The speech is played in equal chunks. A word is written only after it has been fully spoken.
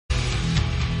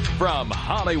From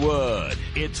Hollywood,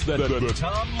 it's the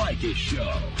Tom Leykis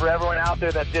Show. For everyone out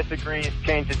there that disagrees,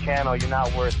 change the channel. You're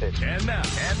not worth it. And now,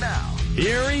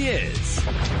 here he is,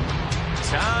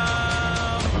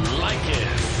 Tom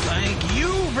Leykis. Thank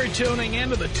you for tuning in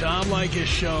to the Tom Leykis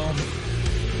Show.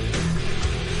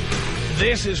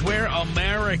 This is where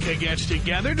America gets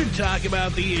together to talk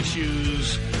about the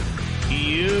issues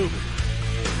you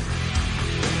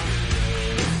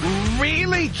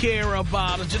really care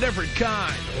about. It's a different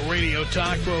kind of radio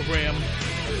talk program.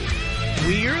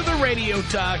 We're the radio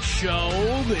talk show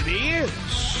that is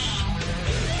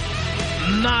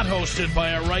not hosted by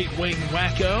a right-wing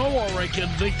wacko or a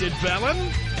convicted felon.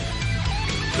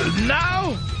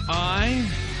 No, I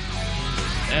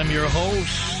am your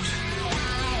host.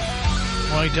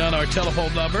 Write down our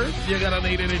telephone number. You're going to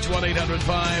need it. It's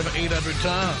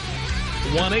 1-800-5800-TOM.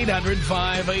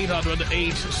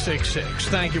 1-800-5800-866.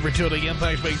 Thank you for tuning in.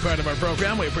 Thanks for being part of our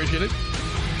program. We appreciate it.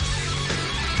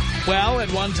 Well,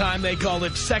 at one time they called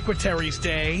it Secretaries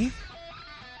Day.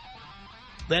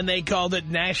 Then they called it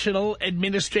National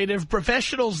Administrative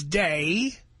Professionals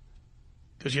Day.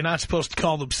 Because you're not supposed to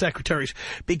call them secretaries.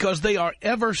 Because they are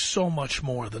ever so much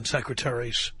more than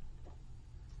secretaries.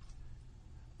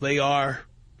 They are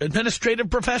administrative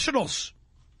professionals.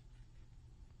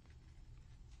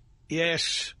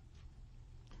 Yes.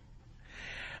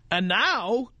 And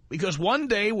now, because one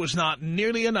day was not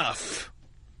nearly enough,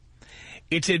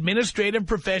 it's Administrative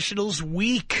Professionals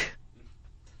Week.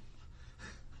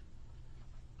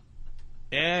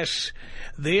 Yes,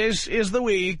 this is the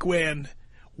week when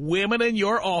women in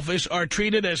your office are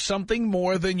treated as something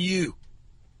more than you.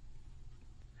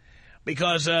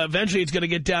 Because eventually it's going to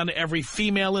get down to every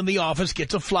female in the office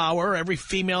gets a flower. Every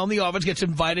female in the office gets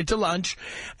invited to lunch.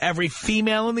 Every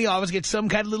female in the office gets some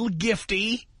kind of little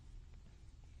gifty.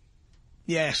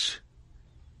 Yes.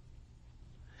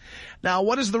 Now,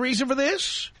 what is the reason for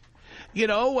this? You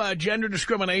know, gender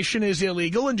discrimination is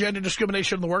illegal and gender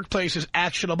discrimination in the workplace is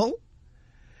actionable.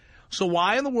 So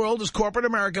why in the world does corporate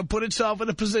America put itself in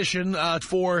a position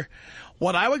for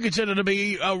what I would consider to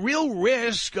be a real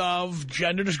risk of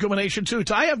gender discrimination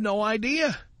suits? I have no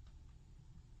idea.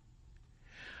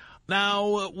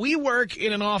 Now, we work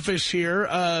in an office here,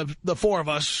 the four of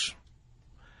us,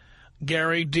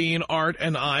 Gary, Dean, Art,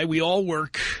 and I, we all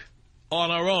work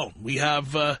on our own. We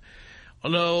have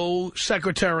no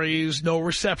secretaries, no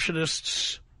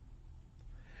receptionists,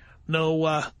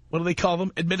 no, what do they call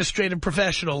them? Administrative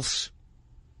professionals.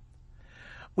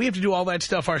 We have to do all that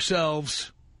stuff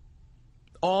ourselves.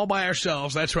 All by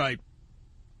ourselves, that's right.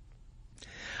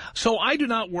 So I do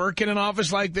not work in an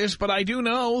office like this, but I do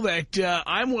know that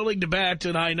I'm willing to bet,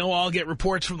 and I know I'll get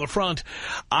reports from the front,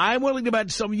 I'm willing to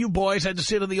bet some of you boys had to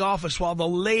sit in the office while the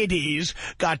ladies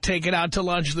got taken out to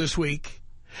lunch this week,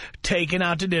 taken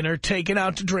out to dinner, taken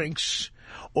out to drinks,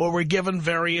 or were given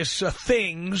various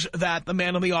things that the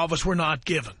men in the office were not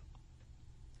given.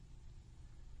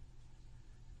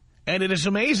 And it is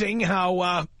amazing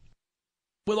how,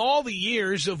 with all the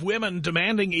years of women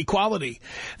demanding equality,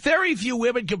 very few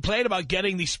women complain about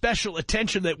getting the special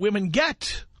attention that women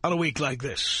get on a week like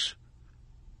this.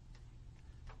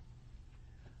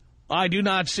 I do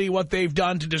not see what they've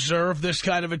done to deserve this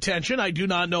kind of attention. I do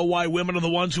not know why women are the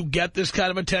ones who get this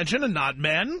kind of attention and not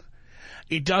men.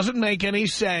 It doesn't make any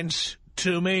sense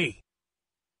to me.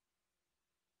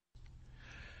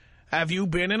 Have you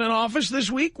been in an office this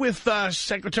week with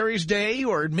Secretaries Day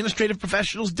or Administrative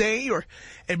Professionals Day or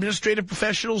Administrative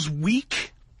Professionals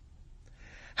Week?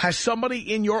 Has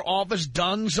somebody in your office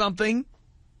done something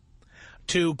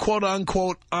to,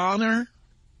 quote-unquote, honor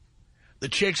the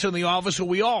chicks in the office who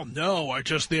we all know are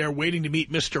just there waiting to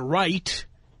meet Mr. Right?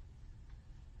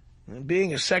 And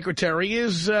being a secretary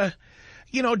is,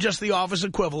 you know, just the office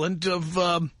equivalent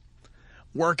of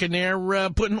working there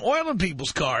putting oil in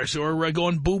people's cars or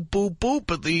going boop, boop,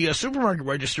 boop at the supermarket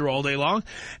register all day long.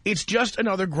 It's just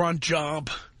another grunt job.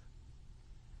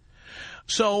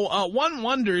 So one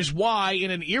wonders why,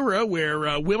 in an era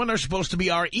where women are supposed to be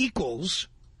our equals,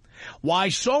 why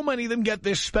so many of them get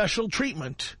this special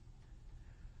treatment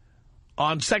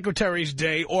on Secretaries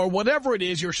Day or whatever it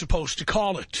is you're supposed to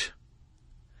call it.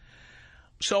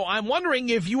 So I'm wondering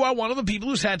if you are one of the people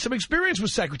who's had some experience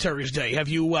with Secretaries Day. Have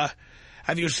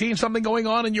you seen something going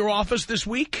on in your office this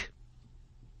week?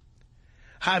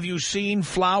 Have you seen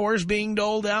flowers being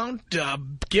doled out?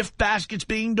 Gift baskets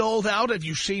being doled out? Have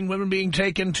you seen women being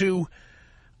taken to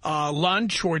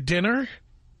lunch or dinner?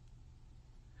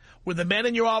 Were the men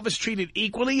in your office treated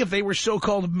equally if they were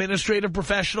so-called administrative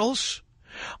professionals?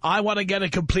 I want to get a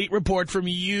complete report from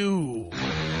you.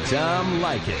 Tom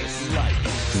Leykis.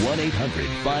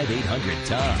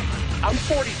 1-800-5800-TOM. I'm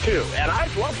 42, and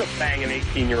I'd love to bang an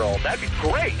 18-year-old. That'd be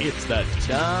great. It's the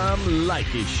Tom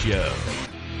Leykis Show.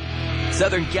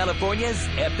 Southern California's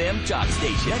FM talk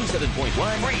station. 97.1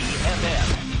 Free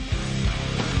FM.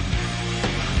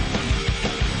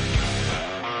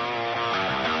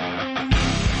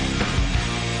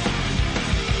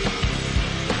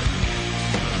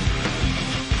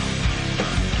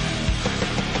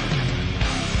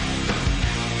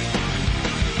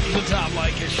 The Tom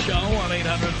Leykis Show on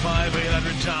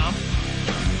 800-5800-TOM.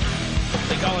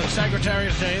 They call it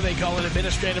Secretaries Day. They call it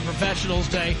Administrative Professionals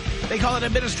Day. They call it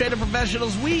Administrative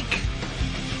Professionals Week.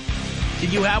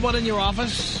 Did you have one in your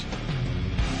office?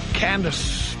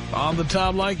 Candace on the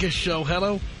Tom Leykis Show.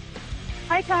 Hello.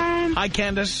 Hi, Tom. Hi,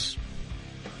 Candace.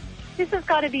 This has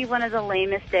got to be one of the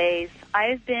lamest days.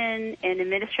 I've been an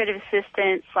administrative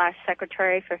assistant /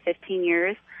 secretary for 15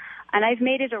 years, and I've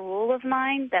made it a rule of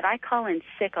mine that I call in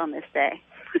sick on this day.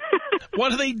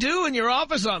 What do they do in your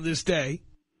office on this day?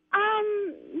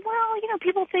 Well,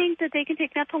 people think that they can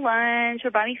take me out to lunch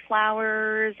or buy me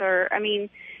flowers or,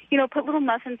 put little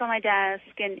muffins on my desk.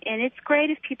 And it's great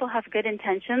if people have good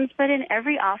intentions, but in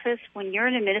every office, when you're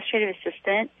an administrative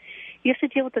assistant, you have to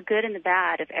deal with the good and the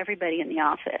bad of everybody in the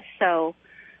office. So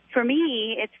for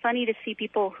me, it's funny to see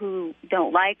people who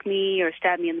don't like me or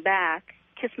stab me in the back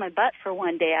kiss my butt for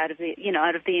one day out of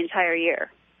the entire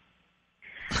year.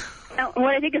 Now,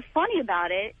 what I think is funny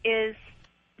about it is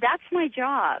that's my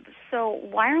job. So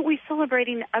why aren't we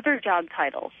celebrating other job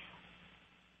titles?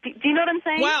 Do you know what I'm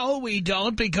saying? Well, we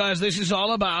don't, because this is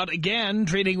all about, again,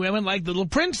 treating women like little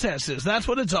princesses. That's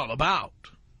what it's all about.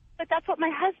 But that's what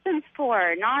my husband's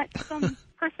for, not some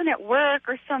person at work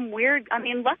or some weird...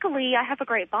 luckily, I have a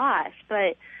great boss,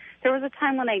 but there was a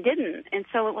time when I didn't. And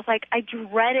so it was like I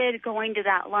dreaded going to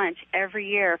that lunch every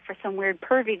year for some weird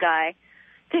pervy guy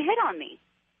to hit on me.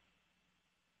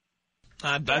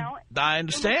 I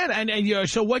understand. And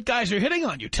so what guys are hitting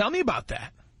on you? Tell me about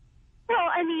that.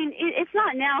 Well, it's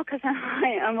not now because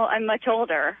I'm much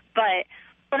older. But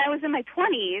when I was in my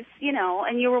 20s,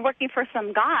 and you were working for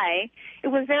some guy, it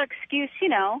was their excuse,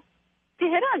 to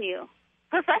hit on you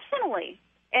professionally.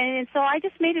 And so I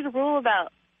just made it a rule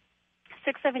about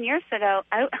 6-7 years ago.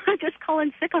 I just call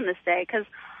in sick on this day because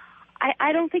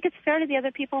I don't think it's fair to the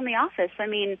other people in the office.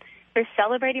 They're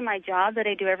celebrating my job that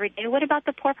I do every day. What about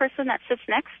the poor person that sits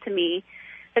next to me,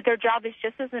 that their job is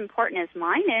just as important as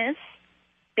mine is?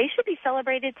 They should be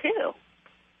celebrated, too.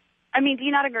 Do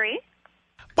you not agree?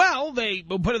 Well,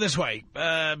 we'll put it this way.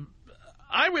 I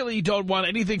really don't want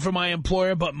anything from my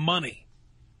employer but money.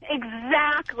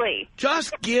 Exactly.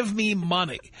 Just give me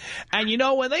money. And,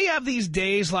 when they have these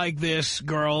days like this,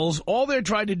 girls, all they're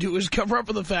trying to do is cover up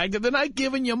for the fact that they're not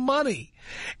giving you money.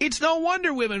 It's no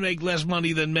wonder women make less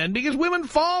money than men, because women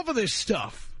fall for this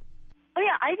stuff. Oh,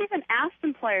 yeah, I've even asked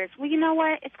employers, well, you know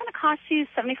what? It's going to cost you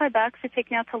 $75 to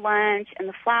take me out to lunch and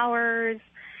the flowers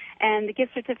and the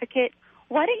gift certificate.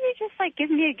 Why don't you just, give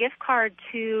me a gift card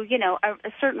to,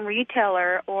 a certain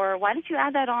retailer, or why don't you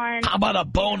add that on? How about a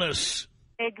bonus?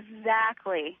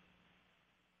 Exactly.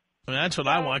 That's what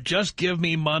I want. Just give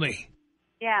me money.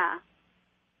 Yeah.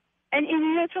 And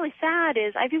what's really sad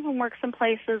is I've even worked some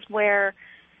places where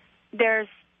there's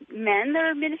men that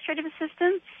are administrative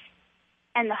assistants,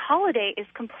 and the holiday is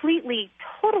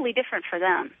totally different for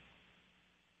them.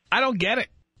 I don't get it.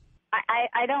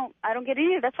 I don't get it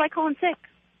either. That's why I call in sick.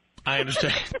 I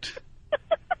understand.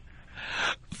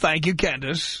 Thank you,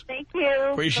 Candace. Thank you.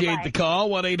 Appreciate the call.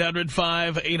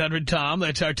 1-800-5800-TOM.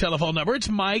 That's our telephone number. It's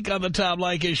Mike on the Tom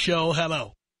Leykis Show.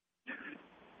 Hello.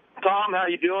 Tom, how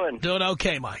you doing? Doing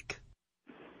okay, Mike.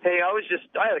 Hey, I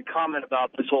had a comment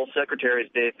about this whole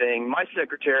Secretaries Day thing. My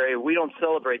secretary, we don't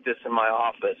celebrate this in my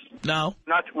office. No?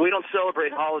 We don't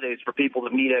celebrate holidays for people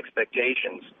to meet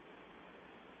expectations.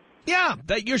 Yeah,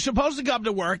 that you're supposed to come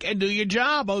to work and do your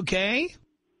job, okay?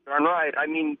 Darn right. I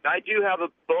do have a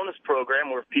bonus program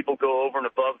where people go over and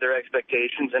above their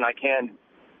expectations, and I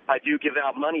do give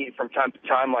out money from time to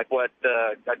time, like what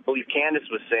I believe Candace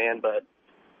was saying, but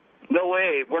no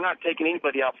way. We're not taking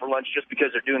anybody out for lunch just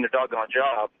because they're doing their doggone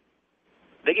job.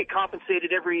 They get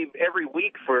compensated every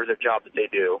week for the job that they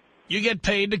do. You get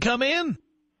paid to come in.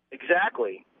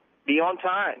 Exactly. Be on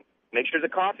time. Make sure the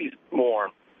coffee's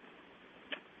warm.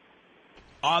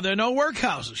 Are there no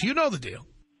workhouses? You know the deal.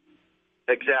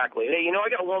 Exactly. Hey, I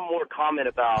got one more comment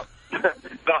about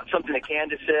about something that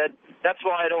Candace said. That's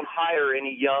why I don't hire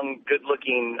any young,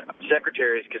 good-looking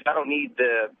secretaries, because I don't need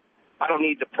the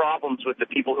problems with the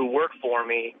people who work for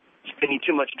me spending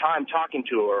too much time talking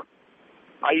to her.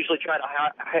 I usually try to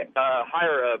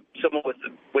hire someone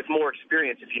with more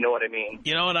experience, if you know what I mean.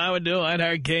 You know what I would do? I'd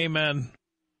hire gay men.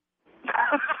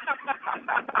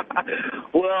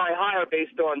 Well, I hire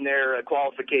based on their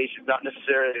qualifications, not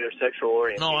necessarily their sexual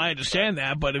orientation. No, I understand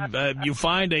that, but if you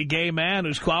find a gay man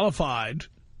who's qualified,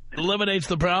 it eliminates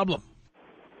the problem.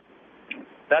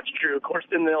 That's true. Of course,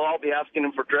 then they'll all be asking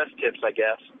him for dress tips, I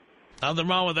guess. Nothing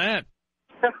wrong with that.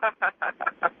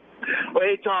 Well,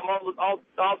 hey, Tom, I'll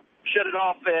shut it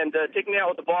off and take me out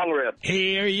with the bong rip.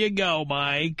 Here you go,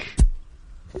 Mike.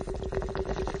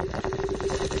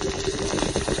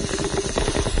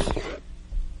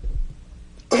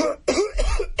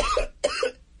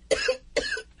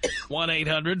 One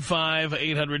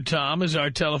 1-800-5800-TOM is our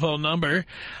telephone number.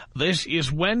 This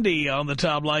is Wendy on the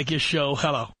Tom Leykis Show.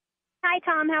 Hello. Hi,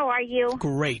 Tom. How are you?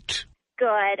 Great. Good.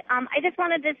 I just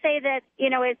wanted to say that,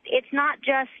 it's not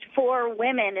just for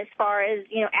women as far as,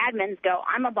 admins go.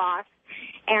 I'm a boss,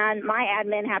 and my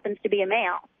admin happens to be a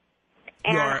male.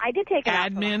 And I did take an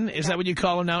admin? Is that what you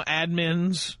call them now,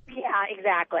 admins? Yeah,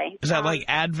 exactly. Is that like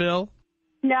Advil?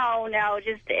 No,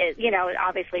 just,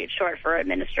 obviously it's short for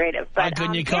administrative. But, why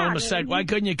couldn't you call him Why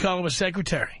couldn't you call him a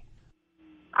secretary?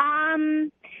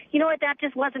 You know what? That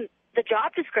just wasn't the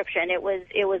job description. It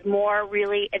was more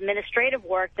really administrative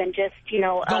work than just,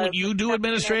 Don't you do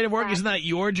administrative work? Isn't that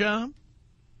your job?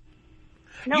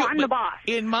 No, I'm the boss.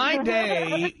 In my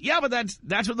day, yeah, but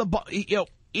that's what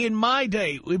in my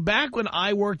day, back when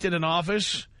I worked in an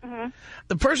office,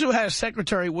 the person who had a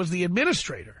secretary was the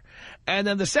administrator. And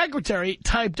then the secretary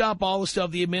typed up all the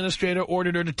stuff the administrator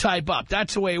ordered her to type up.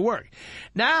 That's the way it worked.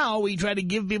 Now we try to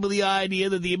give people the idea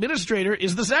that the administrator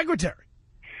is the secretary.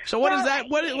 So what does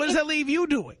that leave you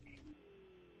doing?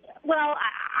 Well,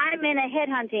 I'm in a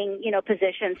headhunting,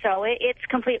 position, so it's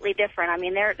completely different. I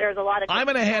mean, there's a lot of... I'm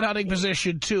in a headhunting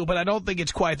position, too, but I don't think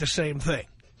it's quite the same thing.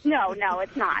 No,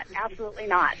 it's not. Absolutely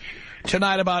not.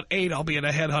 Tonight about 8, I'll be in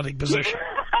a headhunting position.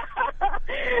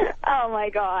 Oh, my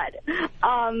God.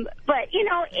 But,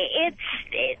 it's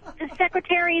the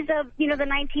secretaries of, the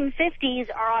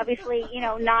 1950s are obviously,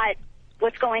 not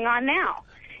what's going on now.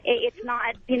 It's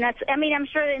not, I'm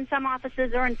sure in some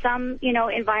offices or in some,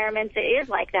 environments it is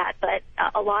like that. But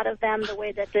a lot of them, the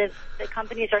way that the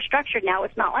companies are structured now,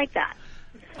 it's not like that.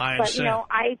 But,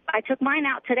 I took mine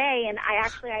out today, and I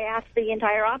asked the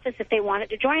entire office if they wanted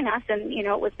to join us. And,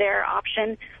 it was their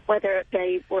option, whether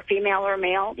they were female or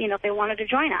male, if they wanted to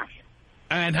join us.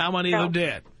 And how many of them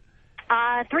did?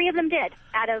 3 of them did,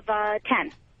 out of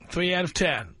 10. 3 out of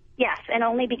 10. Yes, and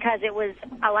only because it was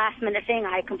a last-minute thing.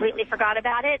 I completely forgot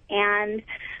about it, and,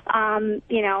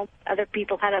 other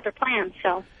people had other plans,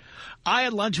 so... I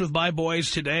had lunch with my boys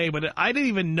today, but I didn't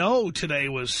even know today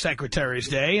was Secretary's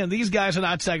Day, and these guys are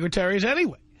not secretaries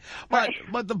anyway.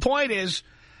 But the point is,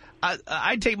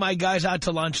 I take my guys out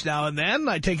to lunch now and then.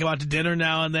 I take them out to dinner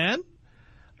now and then.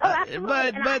 Oh, absolutely.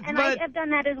 And I have done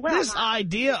that as well. This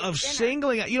idea of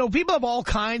singling, people have all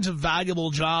kinds of valuable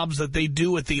jobs that they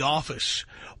do at the office.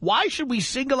 Why should we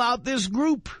single out this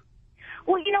group?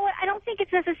 Well, you know what? I don't think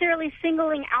it's necessarily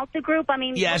singling out the group. I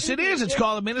mean... Yes, it is. It's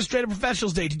called Administrative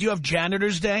Professionals Day. Did you have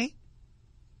Janitor's Day?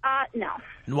 No.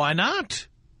 Why not?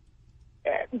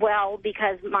 Well,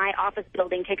 because my office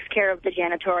building takes care of the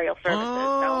janitorial services.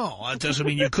 Oh, so. That doesn't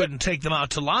mean you couldn't take them out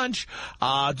to lunch.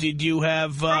 Did you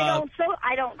have...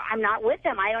 I'm not with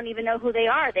them. I don't even know who they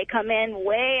are. They come in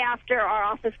way after our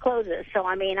office closes. So,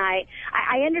 I mean, I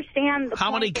understand the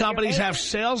How many companies have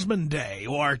Salesman Day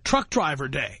or Truck Driver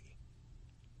Day?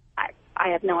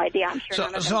 I have no idea. I'm sure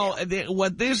none of them do.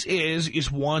 What this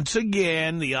is once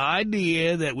again the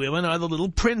idea that women are the little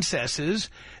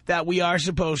princesses that we are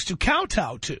supposed to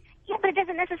kowtow to. Yeah, but it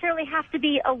doesn't necessarily have to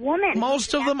be a woman.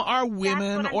 Most of them are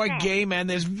women or gay men.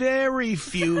 There's very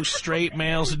few straight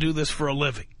males who do this for a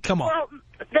living. Come on. Well,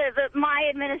 my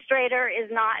administrator is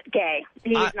not gay.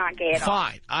 He's not gay at all.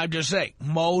 Fine. I'm just saying,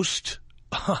 most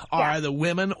are the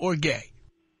women or gay.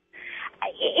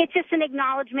 It's just an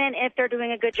acknowledgement if they're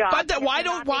doing a good job. But why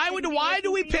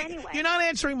do we pick? Anyway. You're not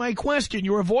answering my question.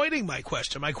 You're avoiding my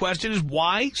question. My question is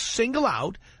why single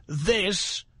out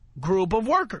this group of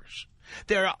workers?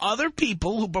 There are other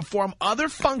people who perform other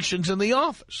functions in the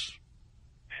office.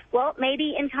 Well,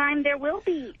 maybe in time there will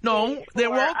be. No,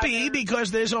 there won't be because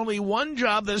there's only one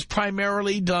job that's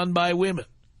primarily done by women.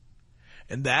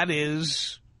 And that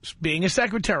is being a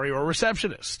secretary or a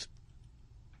receptionist.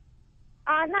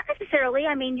 Not necessarily.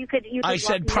 I mean, you could I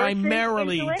said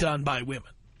primarily done by women.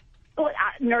 Well,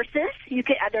 nurses. You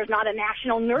could. There's not a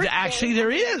national nurse day. Actually,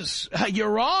 there is. You're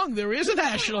wrong. There is a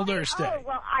national nurse day. Oh,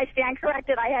 well, I stand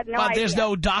corrected. I had no idea. But there's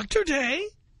no doctor day.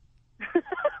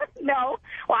 No.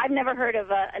 Well, I've never heard of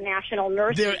a national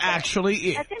nurse day. There actually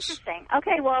is. That's interesting.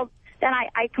 Okay, well, then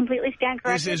I completely stand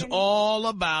corrected. This is all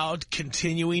about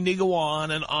continuing to go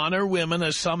on and honor women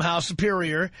as somehow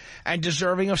superior and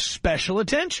deserving of special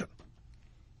attention.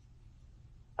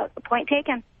 Point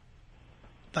taken.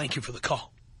 Thank you for the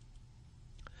call.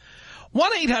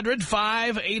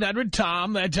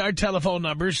 1-800-5800-TOM. That's our telephone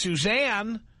number.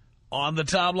 Suzanne on the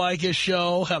Tom Leykis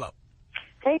show. Hello.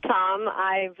 Hey, Tom.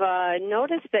 I've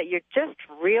noticed that you're just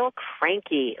real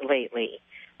cranky lately.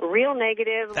 Real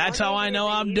negative. That's how I know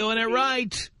I'm doing it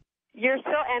right. You're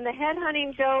and the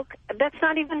headhunting joke, that's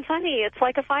not even funny. It's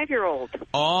like a 5-year-old.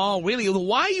 Oh, really?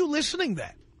 Why are you listening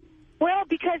then? Well,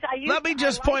 because Let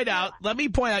me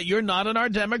point out, you're not in our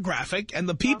demographic, and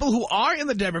the people who are in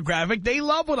the demographic, they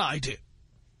love what I do.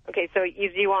 Okay, so do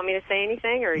you want me to say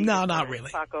anything? Or No, not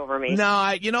really. Talk over me?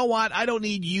 No, you know what? I don't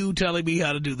need you telling me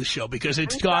how to do the show because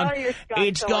it's gone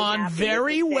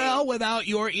very well without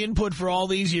your input for all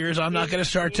these years. I'm not going to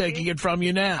start taking it from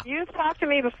you now. You've talked to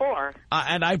me before.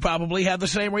 And I probably had the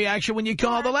same reaction when you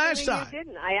called the last time. You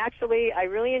didn't. I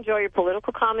really enjoy your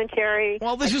political commentary.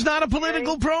 Well, this is not a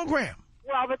political program.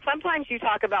 Well, but sometimes you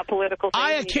talk about political things.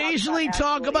 I occasionally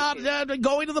talk about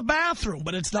going to the bathroom,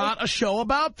 but it's not a show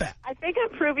about that. I think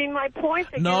I'm proving my point.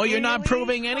 No, you're not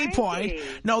proving any point.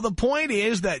 No, the point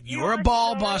is that you're a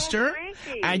ball buster,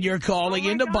 and you're calling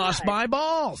in to bust my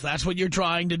balls. That's what you're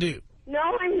trying to do. No,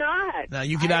 I'm not. Now,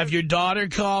 you could have your daughter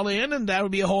call in, and that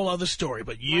would be a whole other story.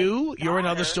 But you're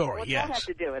another story, What yes. What does that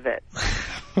have to do with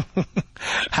it?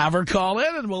 Have her call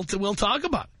in, and we'll talk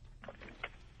about it.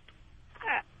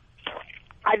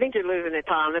 I think you're losing it,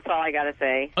 Tom. That's all I got to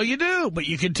say. Oh, you do, but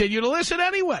you continue to listen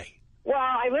anyway. Well,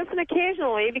 I listen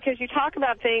occasionally because you talk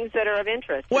about things that are of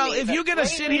interest. Well, if you're going to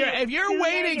sit here, if you're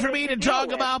waiting for me to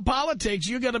talk about politics,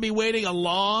 you're going to be waiting a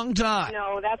long time.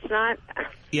 No, that's not.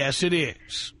 Yes, it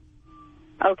is.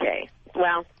 Okay.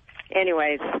 Well,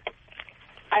 anyways,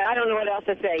 I don't know what else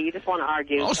to say. You just want to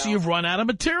argue. Oh, so you've run out of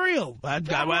material.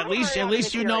 At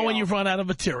least you know when you've run out of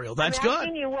material. That's good. I'm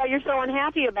asking you what you're so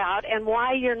unhappy about and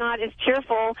why you're not as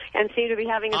cheerful and seem to be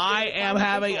having I am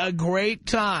having a great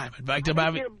time. In fact,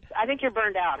 I think you're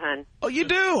burned out, hon. Oh, you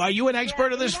do? Are you an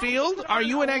expert in this field? Are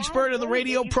you an expert in the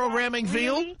radio programming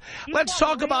field? Let's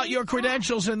talk about your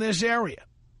credentials in this area.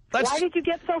 Why did you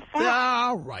get so far?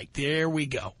 All right, there we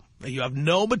go. You have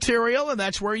no material, and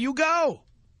that's where you go.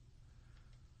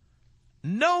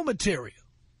 No material.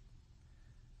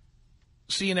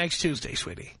 See you next Tuesday,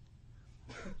 sweetie.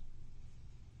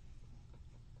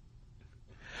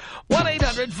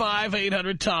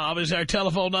 1-800-5800-TOM is our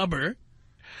telephone number.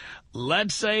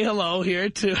 Let's say hello here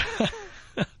to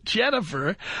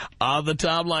Jennifer on the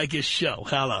Tom Leykis show.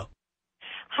 Hello.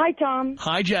 Hi, Tom.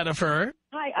 Hi, Jennifer.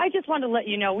 Hi. I just wanted to let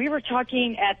you know, we were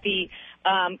talking at the,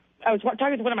 I was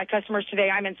talking to one of my customers today.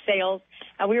 I'm in sales,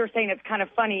 and we were saying it's kind of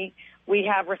funny. We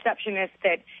have receptionists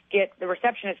that get the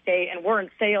receptionist day, and we're in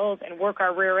sales and work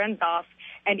our rear ends off.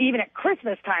 And even at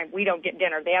Christmas time, we don't get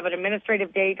dinner. They have an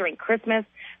administrative day during Christmas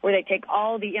where they take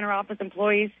all the inter-office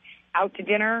employees out to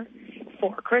dinner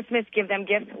for Christmas, give them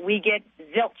gifts. We get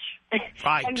zilch.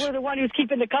 Right. And we're the one who's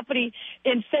keeping the company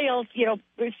in sales,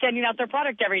 sending out their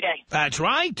product every day. That's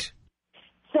right.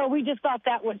 So we just thought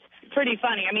that was pretty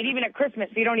funny. I mean, even at Christmas,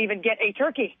 you don't even get a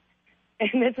turkey.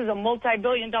 And this is a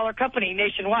multi-billion-dollar company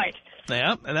nationwide.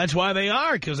 Yeah, and that's why they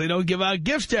are, because they don't give out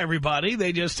gifts to everybody.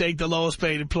 They just take the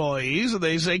lowest-paid employees, and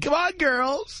they say, come on,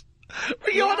 girls,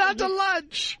 we're going out to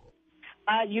lunch.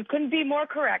 You couldn't be more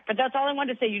correct, but that's all I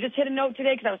wanted to say. You just hit a note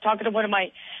today because I was talking to one of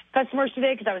my customers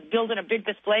today because I was building a big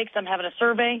display because I'm having a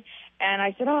survey. And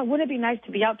I said, wouldn't it be nice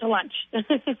to be out to lunch?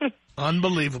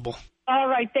 Unbelievable. All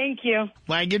right, thank you.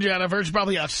 Thank you, Jennifer. It's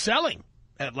probably out selling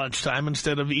at lunchtime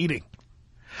instead of eating.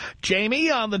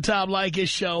 Jamie on the Tom Leykis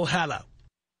show. Hello.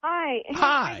 Hi.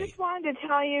 Hi. I just wanted to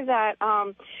tell you that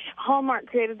Hallmark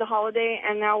created the holiday,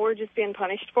 and now we're just being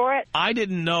punished for it. I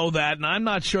didn't know that, and I'm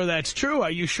not sure that's true.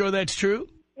 Are you sure that's true?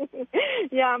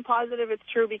 Yeah, I'm positive it's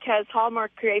true because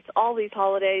Hallmark creates all these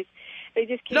holidays. They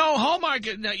just keep... No, Hallmark,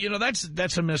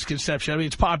 that's a misconception. I mean,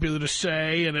 it's popular to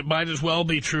say, and it might as well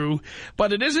be true,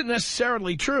 but it isn't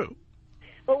necessarily true.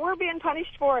 But we're being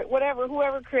punished for it,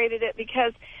 whoever created it,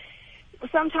 because...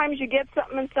 sometimes you get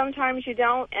something and sometimes you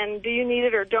don't, and do you need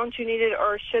it or don't you need it,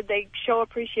 or should they show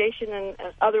appreciation in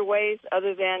other ways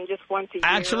other than just once a year?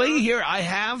 Actually, here, I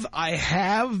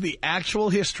have the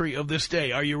actual history of this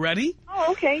day. Are you ready?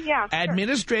 Oh, okay, yeah. Sure.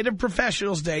 Administrative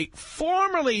Professionals Day,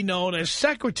 formerly known as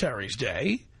Secretaries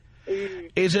Day,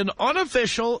 is an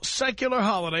unofficial secular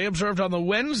holiday observed on the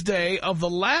Wednesday of the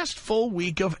last full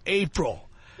week of April.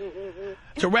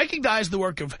 To recognize the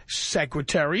work of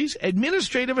secretaries,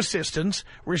 administrative assistants,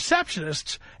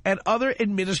 receptionists, and other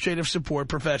administrative support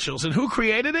professionals. And who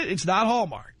created it? It's not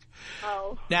Hallmark.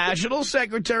 Oh. National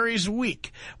Secretaries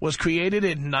Week was created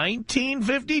in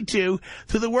 1952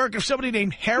 through the work of somebody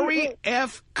named Harry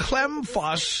F.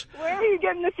 Klemfuss. Where are you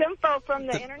getting this info from,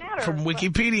 the internet? Or from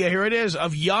Wikipedia, here it is,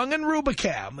 of Young and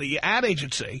Rubicam, the ad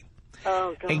agency.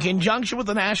 Oh, God. In conjunction with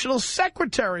the National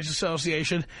Secretaries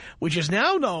Association, which is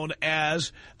now known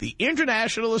as the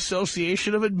International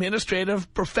Association of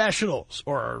Administrative Professionals,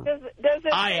 or does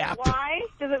it IAP. Say why?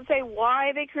 Does it say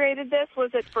why they created this? Was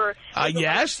it for...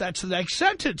 Yes, that's the next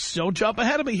sentence. Don't jump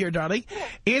ahead of me here, darling.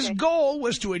 His goal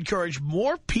was to encourage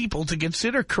more people to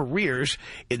consider careers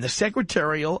in the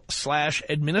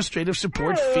secretarial/administrative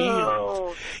support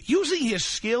field. Using his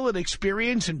skill and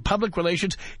experience in public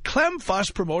relations,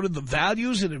 Klemfuss promoted the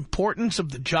values and importance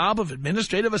of the job of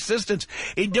administrative assistants.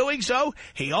 In doing so,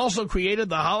 he also created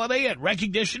the holiday in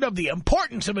recognition of the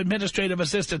importance of administrative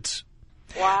assistants.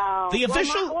 Wow. The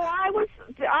official... I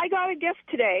got a gift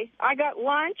today. I got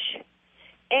lunch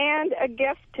and a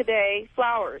gift today,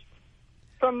 flowers,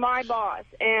 from my boss.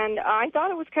 And I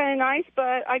thought it was kind of nice,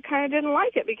 but I kind of didn't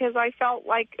like it because I felt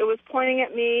like it was pointing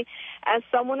at me as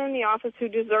someone in the office who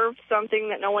deserved something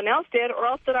that no one else did, or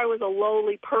else that I was a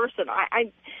lowly person.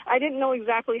 I didn't know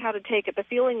exactly how to take it. The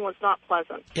feeling was not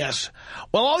pleasant. Yes.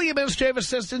 Well, all the administrative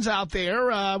assistants out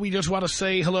there, we just want to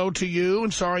say hello to you,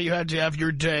 and sorry you had to have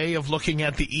your day of looking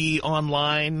at the E!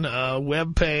 Online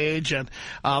webpage and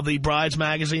the Brides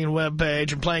Magazine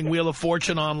webpage and playing Wheel of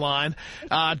Fortune online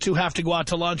to have to go out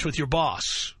to lunch with your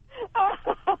boss.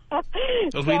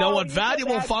 Because we know what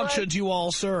valuable functions you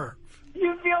all serve.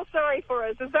 You feel sorry for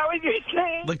us. Is that what you're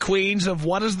saying? The queens of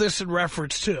what is this in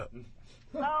reference to?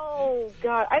 Oh,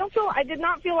 God. I did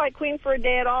not feel like queen for a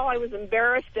day at all. I was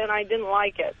embarrassed, and I didn't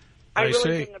like it. I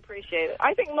really didn't appreciate it.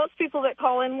 I think most people that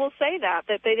call in will say that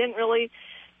they didn't really,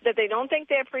 that they don't think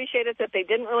they appreciate it, that they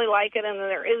didn't really like it, and that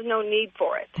there is no need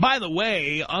for it. By the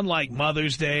way, unlike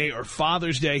Mother's Day or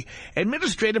Father's Day,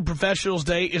 Administrative Professionals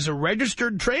Day is a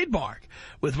registered trademark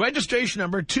with registration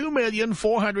number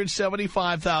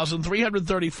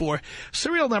 2,475,334,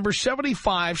 serial number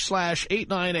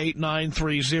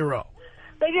 75/898,930.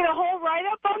 They did a whole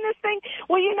write-up on this thing?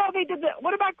 Well, you know, they did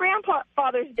what about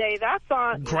Grandfather's Day? That's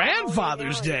on...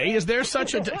 Grandfather's Day? Is there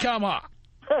such a... Come on.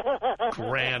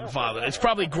 Grandfather. It's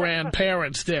probably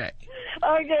Grandparents' Day.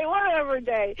 Okay, whatever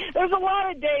day. There's a lot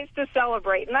of days to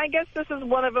celebrate, and I guess this is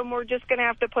one of them. We're just going to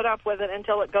have to put up with it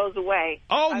until it goes away.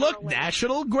 Oh, look,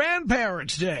 National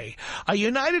Grandparents' Day, a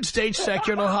United States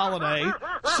secular holiday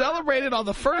celebrated on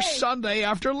the first Sunday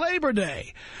after Labor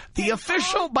Day. The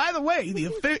official, by the way,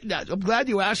 I'm glad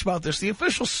you asked about this. The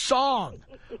official song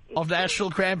of National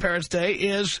Grandparents' Day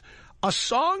is A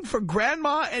Song for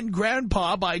Grandma and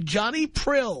Grandpa by Johnny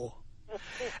Prill.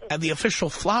 And the official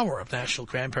flower of National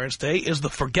Grandparents' Day is the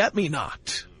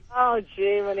Forget-Me-Not. Oh,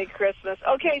 gee, many Christmas.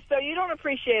 Okay, so you don't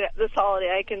appreciate this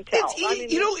holiday, I can tell.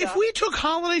 If we took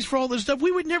holidays for all this stuff, we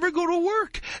would never go to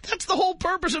work. That's the whole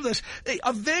purpose of this.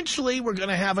 Eventually, we're going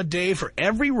to have a day for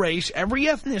every race, every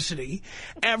ethnicity,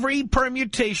 every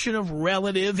permutation of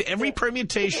relative, every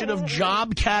permutation of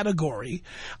job category,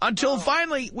 until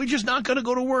finally, we're just not going to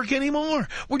go to work anymore.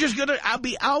 We're just going to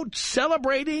be out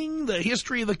celebrating the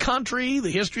history of the country,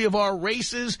 the history of our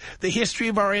races, the history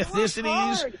of our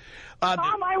ethnicities.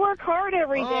 Tom, I work hard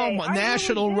every day. Oh,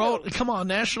 National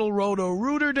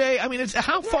Roto-Rooter Day. I mean,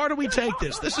 how far do we take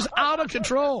this? This is out of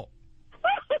control.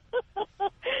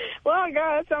 Well,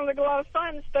 God, that sounds like a lot of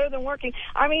fun. It's better than working.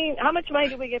 I mean, how much money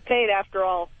do we get paid after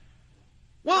all?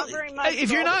 Well,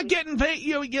 if you're not getting paid,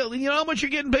 you know how much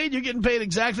you're getting paid? You're getting paid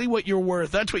exactly what you're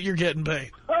worth. That's what you're getting paid.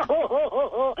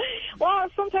 Well,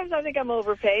 sometimes I think I'm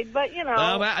overpaid, but, you know.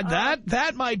 Well,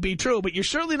 that might be true, but you're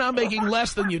certainly not making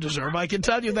less than you deserve. I can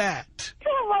tell you that.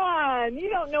 Come on.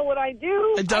 You don't know what I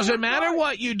do. It doesn't matter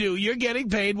what you do. You're getting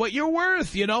paid what you're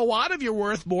worth. You know what? If you're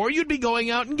worth more, you'd be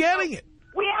going out and getting it.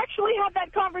 We actually had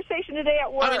that conversation today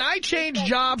at work. I mean, I changed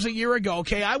jobs a year ago,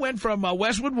 okay? I went from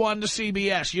Westwood One to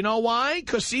CBS. You know why?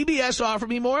 Because CBS offered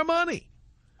me more money.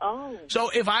 Oh.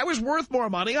 So if I was worth more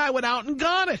money, I went out and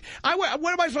got it. What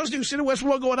am I supposed to do? Sit in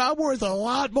Westwood One going, I'm worth a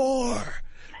lot more.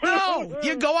 No,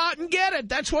 you go out and get it.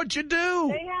 That's what you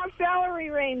do. They have salary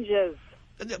ranges.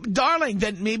 Darling,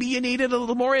 then maybe you needed a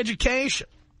little more education.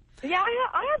 Yeah,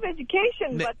 I have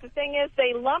education, but the thing is,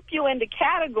 they lump you into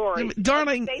categories.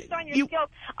 Darling, based on your skills.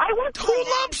 I work. Who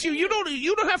lumps you? You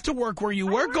don't have to work where you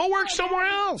work. Go work somewhere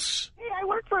else. Hey, I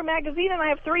work for a magazine, and I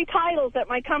have 3 titles at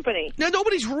my company. Now,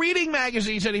 nobody's reading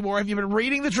magazines anymore. Have you been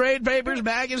reading the trade papers,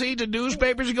 magazines, and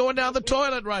newspapers? Are going down the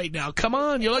toilet right now. Come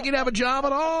on, you're lucky to have a job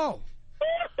at all.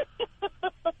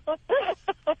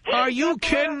 Are you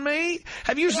kidding me?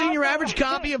 Have you seen your average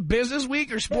copy of Business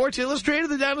Week or Sports Illustrated?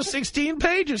 They're down to 16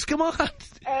 pages. Come on.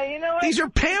 You know what? These are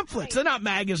pamphlets. They're not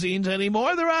magazines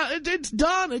anymore. They're out. It's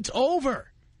done. It's over.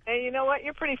 And you know what?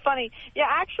 You're pretty funny. Yeah,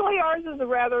 actually, ours is a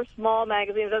rather small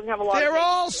magazine. It doesn't have a lot They're of...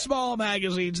 all small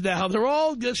magazines now. They're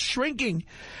all just shrinking.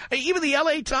 Even the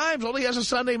L.A. Times only has a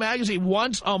Sunday magazine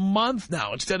once a month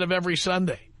now instead of every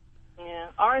Sunday. Yeah,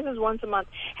 ours is once a month.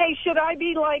 Hey, should I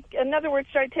be like, in other words,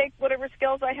 should I take whatever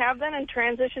skills I have then and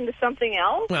transition to something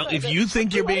else? Well, if you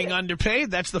think you're being underpaid,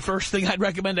 that's the first thing I'd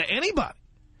recommend to anybody.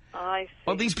 I see.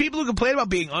 Well, these people who complain about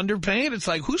being underpaid, it's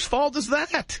like, whose fault is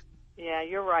that? Yeah,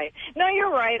 you're right. No,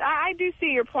 you're right. I do see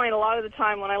your point a lot of the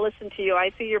time when I listen to you.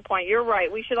 I see your point. You're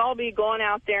right. We should all be going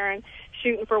out there and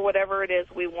shooting for whatever it is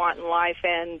we want in life.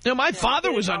 And my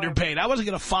father was underpaid. I wasn't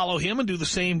going to follow him and do the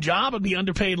same job and be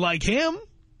underpaid like him.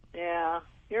 Yeah,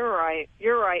 you're right.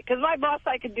 You're right. Because my boss,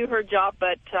 I could do her job,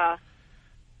 but,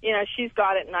 she's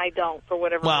got it and I don't for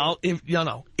whatever reason.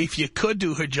 Well, if you could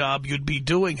do her job, you'd be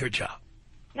doing her job.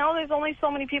 No, there's only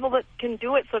so many people that can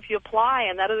do it. So if you apply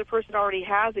and that other person already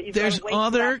has it, there's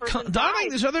other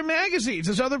magazines,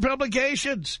 there's other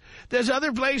publications, there's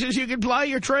other places you can ply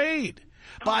your trade.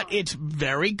 But it's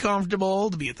very comfortable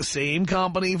to be at the same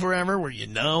company forever where you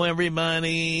know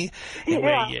everybody, and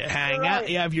where you hang out.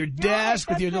 You have your desk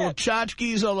with your little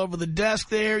tchotchkes all over the desk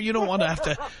there. You don't want to have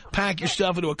to pack your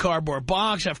stuff into a cardboard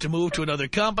box, have to move to another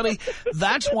company.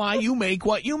 That's why you make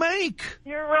what you make.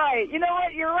 You're right. You know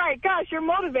what? You're right. Gosh, you're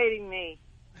motivating me.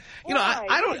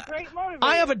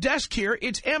 I have a desk here.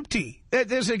 It's empty.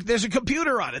 There's a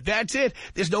computer on it. That's it.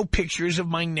 There's no pictures of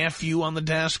my nephew on the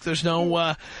desk. There's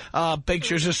no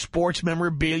pictures of sports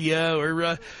memorabilia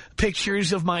or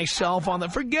pictures of myself on the.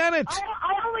 Forget it.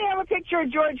 I only have a picture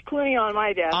of George Clooney on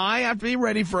my desk. I have to be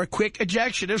ready for a quick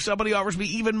ejection if somebody offers me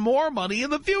even more money in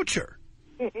the future.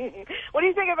 What do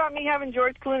you think about me having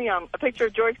a picture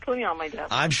of George Clooney on my desk?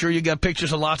 I'm sure you got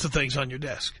pictures of lots of things on your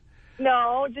desk.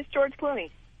 No, just George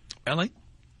Clooney. Really?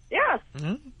 Yeah.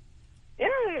 Mm-hmm. Yeah,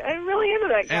 I'm really into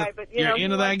that guy. But you're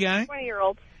into that guy?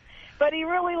 20-year-olds. But he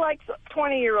really likes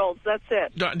 20-year-olds. That's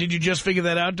it. Did you just figure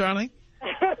that out, darling?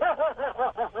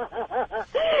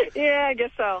 Yeah, I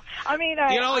guess so. I mean,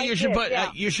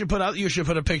 you should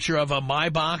put a picture of a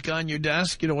Maybach on your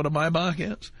desk. You know what a Maybach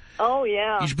is? Oh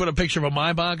yeah. You should put a picture of a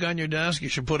Maybach on your desk. You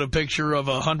should put a picture of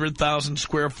a 100,000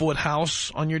 square foot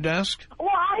house on your desk. Well,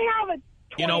 I have a.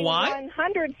 You know why?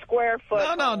 100 square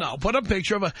foot. No. Put a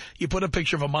picture of a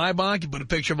Maybach. You put a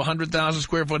picture of a 100,000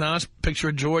 square foot house. Picture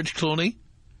of George Clooney.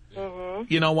 Mm-hmm.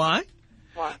 You know why?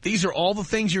 What? These are all the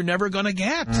things you're never going to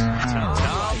get.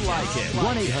 Tom Leykis.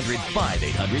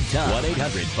 1-800-5800-TOM.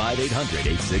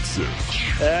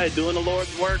 1-800-5800-866. Doing the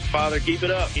Lord's work, Father. Keep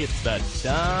it up. It's the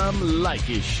Tom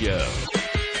Leykis Show.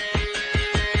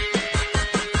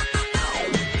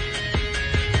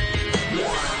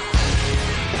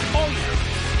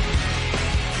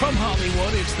 From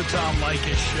Hollywood, it's the Tom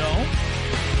Leykis Show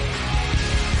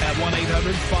at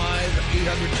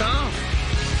 1-800-5800-TOM.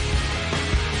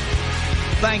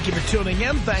 Thank you for tuning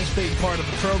in. Thanks for being part of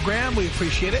the program. We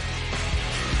appreciate it.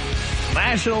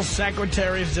 National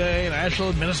Secretaries Day, National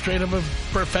Administrative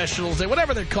Professionals Day,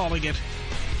 whatever they're calling it.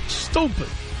 Stupid.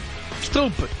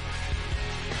 Stupid.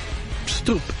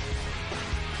 Stupid.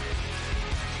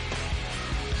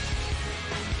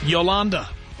 Yolanda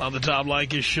on the Tom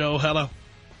Leykis Show. Hello.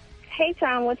 Hey,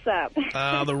 Tom, what's up?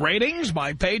 The ratings,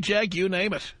 my paycheck, you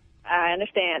name it. I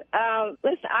understand.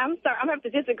 Listen, I'm sorry. I'm going to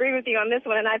have to disagree with you on this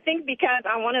one, and I think because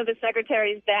I'm one of the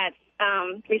secretaries that's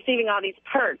receiving all these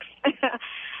perks,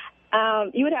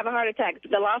 you would have a heart attack.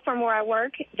 The law firm where I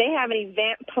work, they have an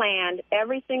event planned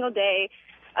every single day,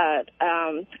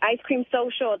 ice cream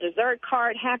social, a dessert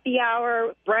cart, happy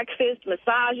hour, breakfast,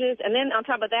 massages, and then on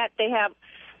top of that, they have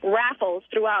raffles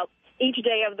throughout each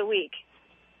day of the week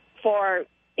for,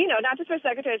 not just for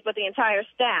secretaries, but the entire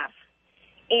staff.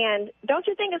 And don't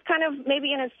you think it's kind of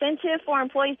maybe an incentive for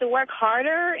employees to work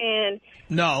harder and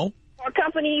no, for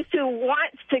companies to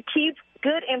want to keep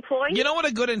good employees? You know what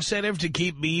a good incentive to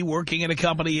keep me working in a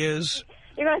company is?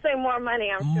 You're going to say more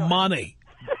money, I'm sure. Money.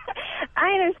 I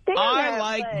understand I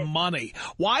like money.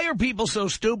 Why are people so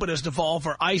stupid as to fall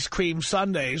for ice cream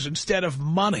sundaes instead of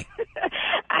money?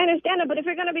 I understand it, but if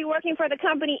you're going to be working for the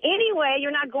company anyway,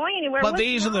 you're not going anywhere. But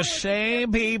these are the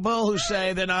same people who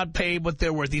say they're not paid what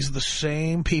they're worth. These are the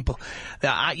same people.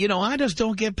 I just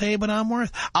don't get paid what I'm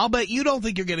worth. I'll bet you don't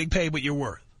think you're getting paid what you're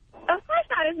worth. Of course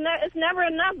not. It's never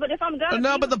enough, but if I'm done...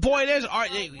 No, but the point is,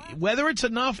 whether it's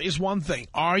enough is one thing.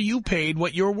 Are you paid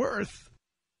what you're worth?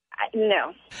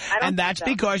 No. And that's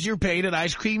because you're paid at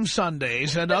ice cream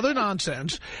sundaes and other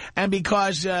nonsense, and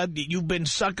because you've been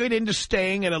suckered into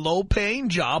staying at a low-paying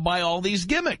job by all these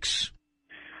gimmicks.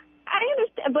 I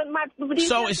understand, but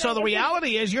So the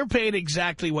reality is you're paid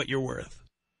exactly what you're worth.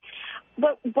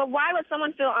 But why would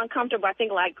someone feel uncomfortable, I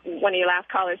think like one of your last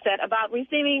callers said, about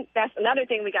receiving, that's another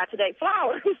thing we got today,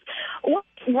 flowers. What's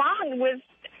wrong with...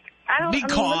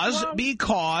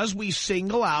 Because we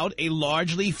single out a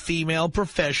largely female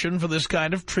profession for this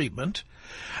kind of treatment.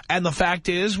 And the fact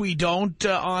is we don't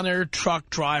honor truck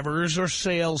drivers or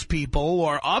salespeople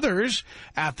or others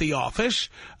at the office.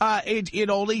 It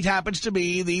only happens to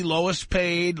be the lowest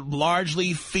paid,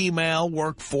 largely female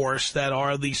workforce that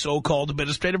are the so-called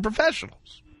administrative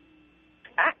professionals.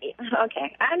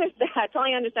 Okay, I understand. I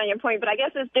totally understand your point, but I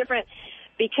guess it's different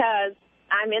because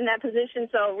I'm in that position,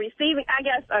 so receiving, I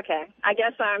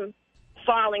guess I'm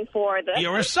falling for the...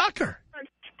 You're a sucker.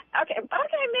 Okay,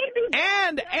 maybe.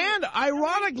 And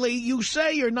ironically, you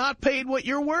say you're not paid what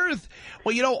you're worth.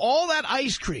 Well, you know, all that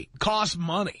ice cream costs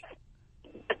money.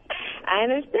 I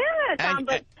understand that, Tom,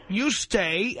 but... You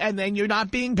stay, and then you're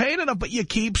not being paid enough, but you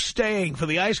keep staying for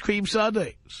the ice cream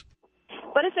sundaes.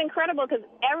 But it's incredible because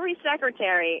every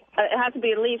secretary, it has to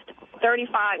be at least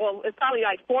 35, well, it's probably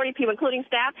like 40 people, including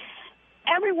staff.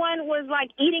 Everyone was,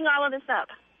 like, eating all of this up.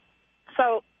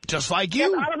 So... Just like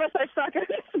you. Yes, all of us are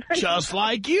suckers. Just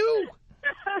like you.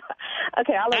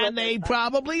 Okay, and they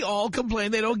probably all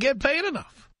complain they don't get paid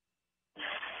enough.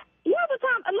 Yeah, but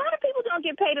Tom, a lot of people don't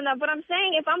get paid enough. But I'm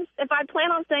saying if I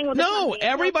plan on staying with the company,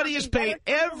 everybody is paid.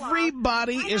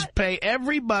 Everybody is paid.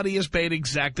 Everybody is paid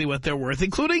exactly what they're worth,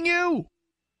 including you.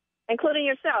 Including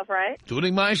yourself, right?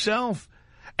 Including myself.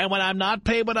 And when I'm not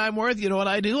paid what I'm worth, you know what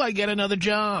I do? I get another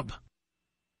job.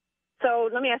 So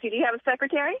let me ask you, do you have a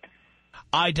secretary?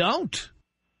 I don't.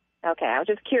 Okay, I was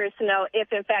just curious to know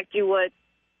if, in fact, you would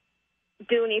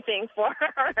do anything for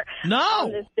her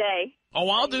on this day. Oh,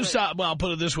 I'll do something. Well, I'll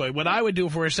put it this way. What I would do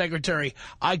for a secretary,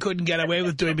 I couldn't get away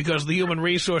with doing because the Human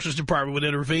Resources Department would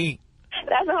intervene.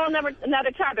 That's a whole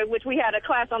another topic, which we had a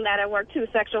class on that at work, too,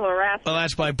 sexual harassment. Well,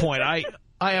 that's my point.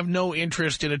 I have no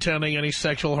interest in attending any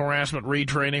sexual harassment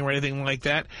retraining or anything like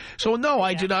that. So, no,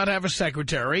 I do not have a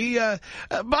secretary.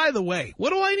 By the way,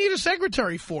 what do I need a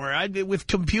secretary for? With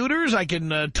computers, I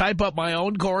can type up my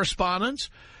own correspondence.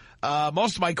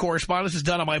 Most of my correspondence is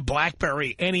done on my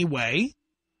BlackBerry anyway.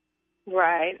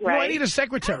 Right. What do I need a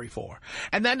secretary for?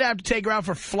 And then to have to take her out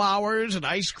for flowers and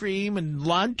ice cream and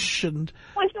lunch and...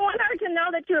 Well, you want her to know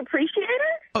that you appreciate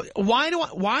her?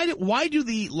 Why do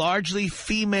the largely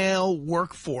female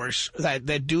workforce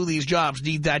that do these jobs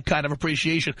need that kind of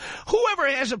appreciation? Whoever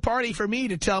has a party for me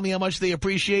to tell me how much they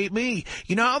appreciate me.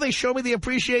 You know how they show me they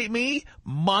appreciate me?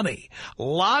 Money.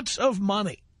 Lots of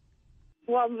money.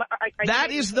 Well,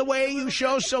 that is the way you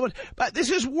show someone. But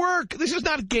this is work. This is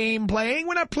not game playing.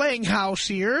 We're not playing house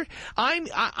here.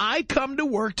 I come to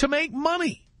work to make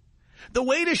money. The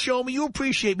way to show me you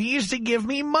appreciate me is to give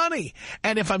me money.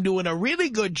 And if I'm doing a really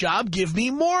good job, give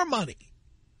me more money.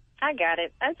 I got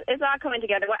it. It's all coming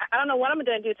together. I don't know what I'm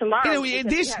going to do tomorrow. You know,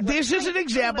 this is an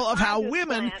example of how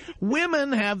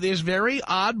women have this very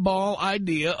oddball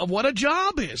idea of what a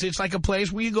job is. It's like a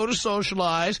place where you go to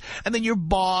socialize, and then your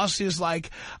boss is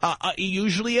like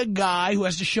usually a guy who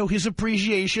has to show his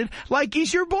appreciation like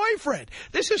he's your boyfriend.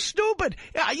 This is stupid.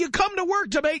 You come to work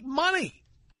to make money.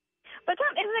 But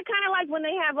Tom, isn't it kind of like when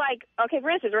they have, like, okay,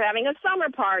 for instance, we're having a summer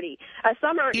party.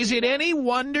 Is it any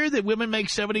wonder that women make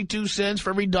 72 cents for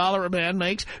every dollar a man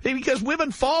makes? Because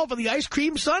women fall for the ice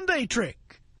cream sundae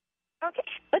trick. Okay.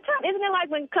 But Tom, isn't it like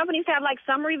when companies have, like,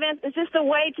 summer events? It's just a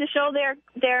way to show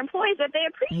their employees that they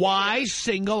appreciate Why it.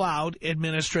 single out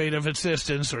administrative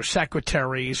assistants or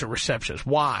secretaries or receptionists?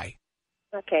 Why?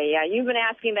 Okay, yeah, you've been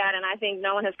asking that, and I think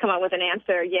no one has come up with an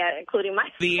answer yet, including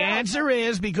myself. The answer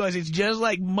is because it's just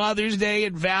like Mother's Day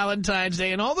and Valentine's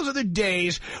Day and all those other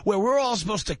days where we're all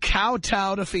supposed to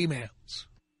kowtow to females.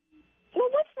 Well,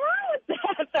 what's wrong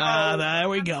with that? There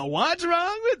we go. What's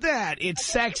wrong with that? It's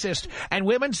sexist. And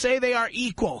women say they are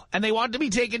equal, and they want to be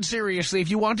taken seriously. If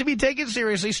you want to be taken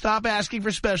seriously, stop asking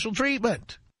for special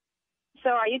treatment. So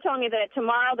are you telling me that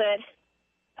tomorrow that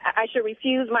I should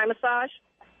refuse my massage?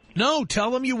 No,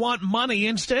 tell them you want money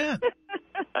instead.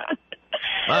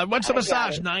 What's the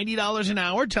massage? $90 an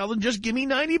hour? Tell them just give me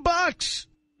 $90.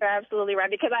 You're absolutely right,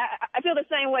 because I feel the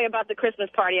same way about the Christmas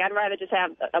party. I'd rather just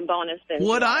have a bonus than...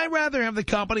 Would I rather have the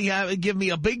company give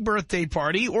me a big birthday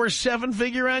party or a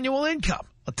 7-figure annual income?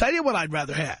 I'll tell you what I'd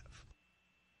rather have.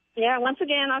 Yeah, once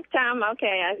again, Tom,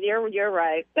 okay, you're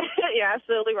right. You're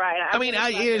absolutely right.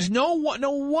 It is no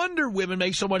wonder women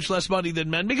make so much less money than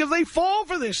men, because they fall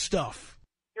for this stuff.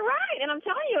 You're right, and I'm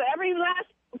telling you, every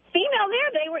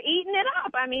were eating it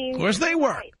up. I mean, of course they were.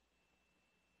 Right.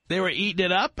 They were eating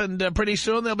it up, and pretty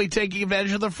soon they'll be taking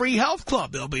advantage of the free health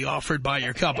club they'll be offered by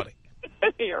your company.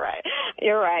 You're right.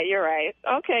 You're right. You're right.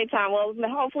 Okay, Tom. Well,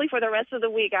 hopefully for the rest of the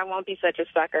week, I won't be such a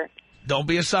sucker. Don't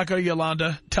be a sucker,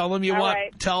 Yolanda. Tell them you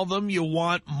Tell them you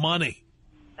want money.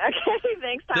 Okay,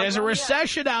 thanks, Tom. There's a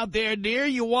recession out there, dear.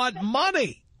 You want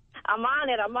money. I'm on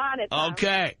it. I'm on it, Tom.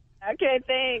 Okay. Okay,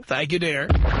 thanks. Thank you, dear.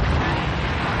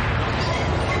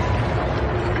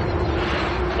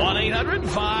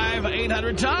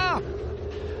 1-800-5800-TOM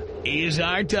is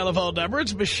our telephone number.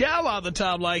 It's Michelle on the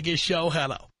Tom Leykis Show.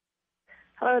 Hello.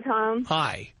 Hello, Tom.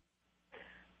 Hi.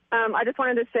 I just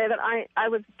wanted to say that I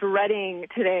was dreading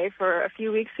today for a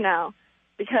few weeks now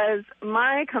because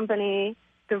my company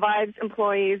divides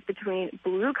employees between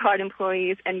blue card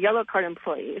employees and yellow card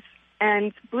employees.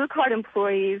 And blue card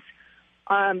employees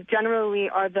generally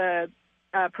are the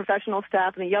professional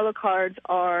staff, and the yellow cards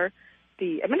are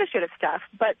the administrative staff.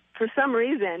 But for some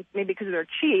reason, maybe because they're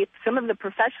cheap, some of the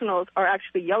professionals are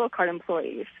actually yellow card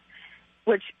employees,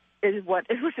 which is what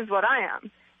I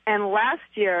am. And last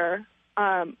year,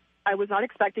 I was not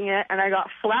expecting it, and I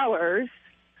got flowers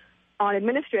on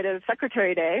Administrative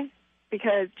Secretary Day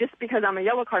because I'm a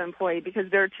yellow card employee,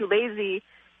 because they're too lazy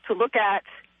to look at,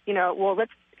 well,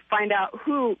 let's find out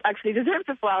who actually deserves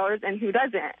the flowers and who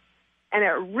doesn't. And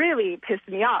it really pissed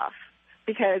me off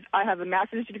because I have a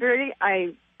master's degree,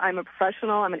 I'm a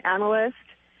professional, I'm an analyst,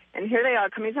 and here they are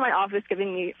coming to my office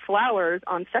giving me flowers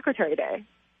on Secretary Day.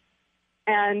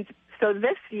 And so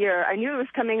this year, I knew it was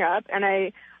coming up, and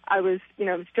I was,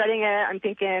 studying it. I'm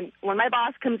thinking, when my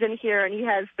boss comes in here and he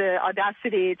has the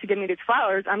audacity to give me these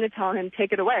flowers, I'm going to tell him,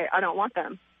 take it away. I don't want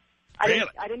them. Really?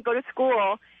 I didn't go to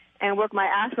school and work my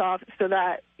ass off so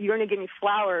that you're going to give me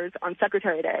flowers on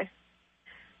Secretary Day.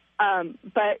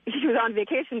 But he was on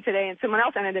vacation today, and someone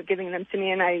else ended up giving them to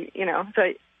me, and so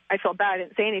I felt bad. I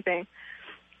didn't say anything.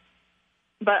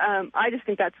 But I just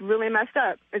think that's really messed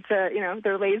up. It's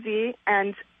they're lazy,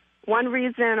 and one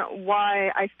reason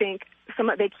why I think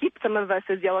they keep some of us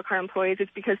as yellow card employees is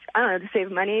because, to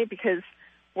save money, because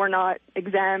we're not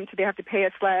exempt. They have to pay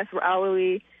us less. We're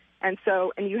hourly. And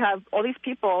you have all these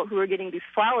people who are getting these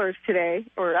flowers today,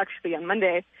 or actually on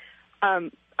Monday,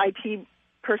 IT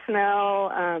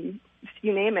personnel,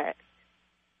 you name it.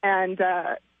 And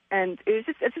it's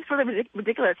just sort of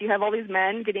ridiculous. You have all these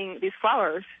men getting these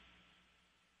flowers.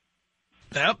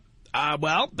 Yep.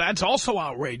 Well, that's also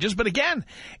outrageous. But again,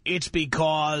 it's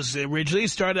because originally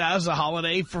it started out as a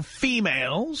holiday for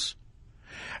females.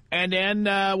 And then,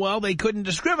 they couldn't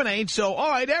discriminate. So, all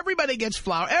right, everybody gets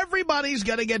flour. Everybody's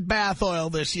going to get bath oil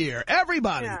this year.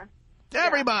 Everybody. Yeah.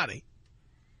 Everybody.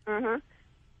 Yeah. Mm-hmm.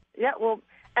 Yeah, well,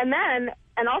 and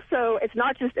also, it's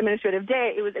not just administrative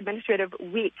day. It was administrative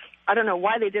week. I don't know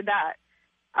why they did that.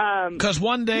 Because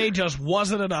one day just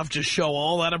wasn't enough to show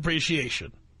all that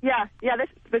appreciation. Yeah. We're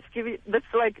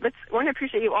going to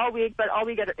appreciate you all week, but all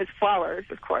we get is flowers,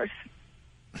 of course.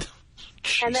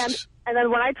 And then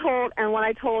when I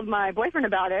told my boyfriend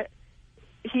about it,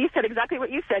 he said exactly what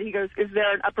you said. He goes, "Is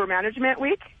there an upper management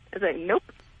week?" I was like, "Nope."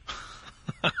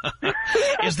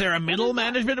 Is there a middle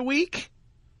management week?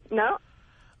 No.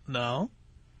 No.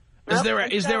 Is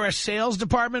there a sales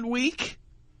department week?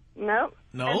 No.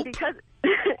 Nope. And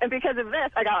because of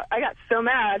this, I got so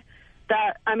mad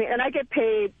that, and I get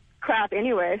paid crap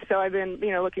anyway, so I've been,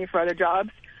 looking for other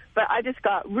jobs. But I just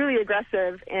got really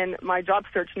aggressive in my job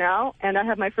search now, and I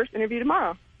have my first interview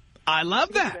tomorrow. I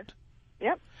love that.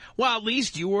 Yep. Well, at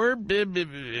least you were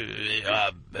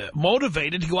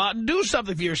motivated to go out and do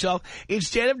something for yourself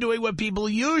instead of doing what people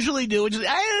usually do, which is,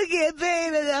 I don't get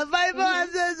paid enough. My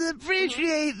boss doesn't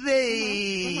appreciate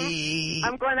me.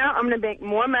 I'm going out. I'm going to make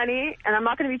more money, and I'm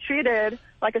not going to be treated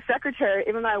like a secretary,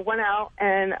 even though I went out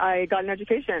and I got an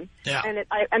education. Yeah. And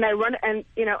I run, and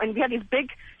we have these big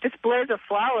displays of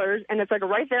flowers, and it's like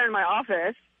right there in my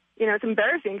office. It's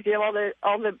embarrassing because you have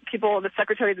all the people, the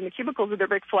secretaries in the cubicles with their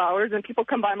big flowers, and people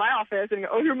come by my office and go,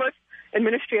 "Oh, you're most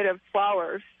administrative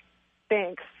flowers.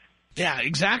 Thanks." Yeah,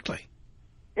 exactly.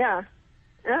 Yeah.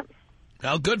 Yep.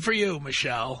 Well, good for you,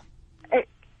 Michelle. Hey,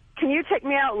 can you take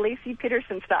me out Lacey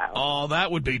Peterson style? Oh,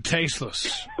 that would be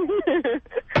tasteless.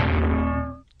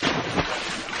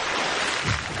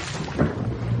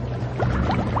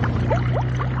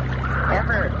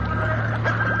 Amber.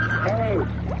 Hey.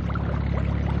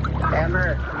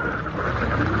 Amber,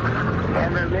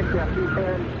 make you a few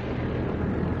friends.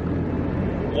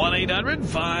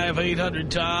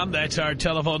 1-800-5800-TOM. That's our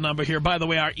telephone number here. By the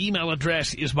way, our email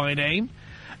address is my name.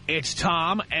 It's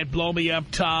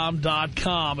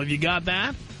Tom@blowmeuptom.com. Have you got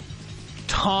that?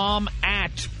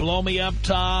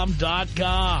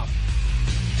 Tom@blowmeuptom.com.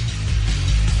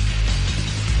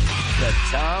 The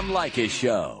Tom Leykis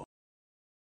Show.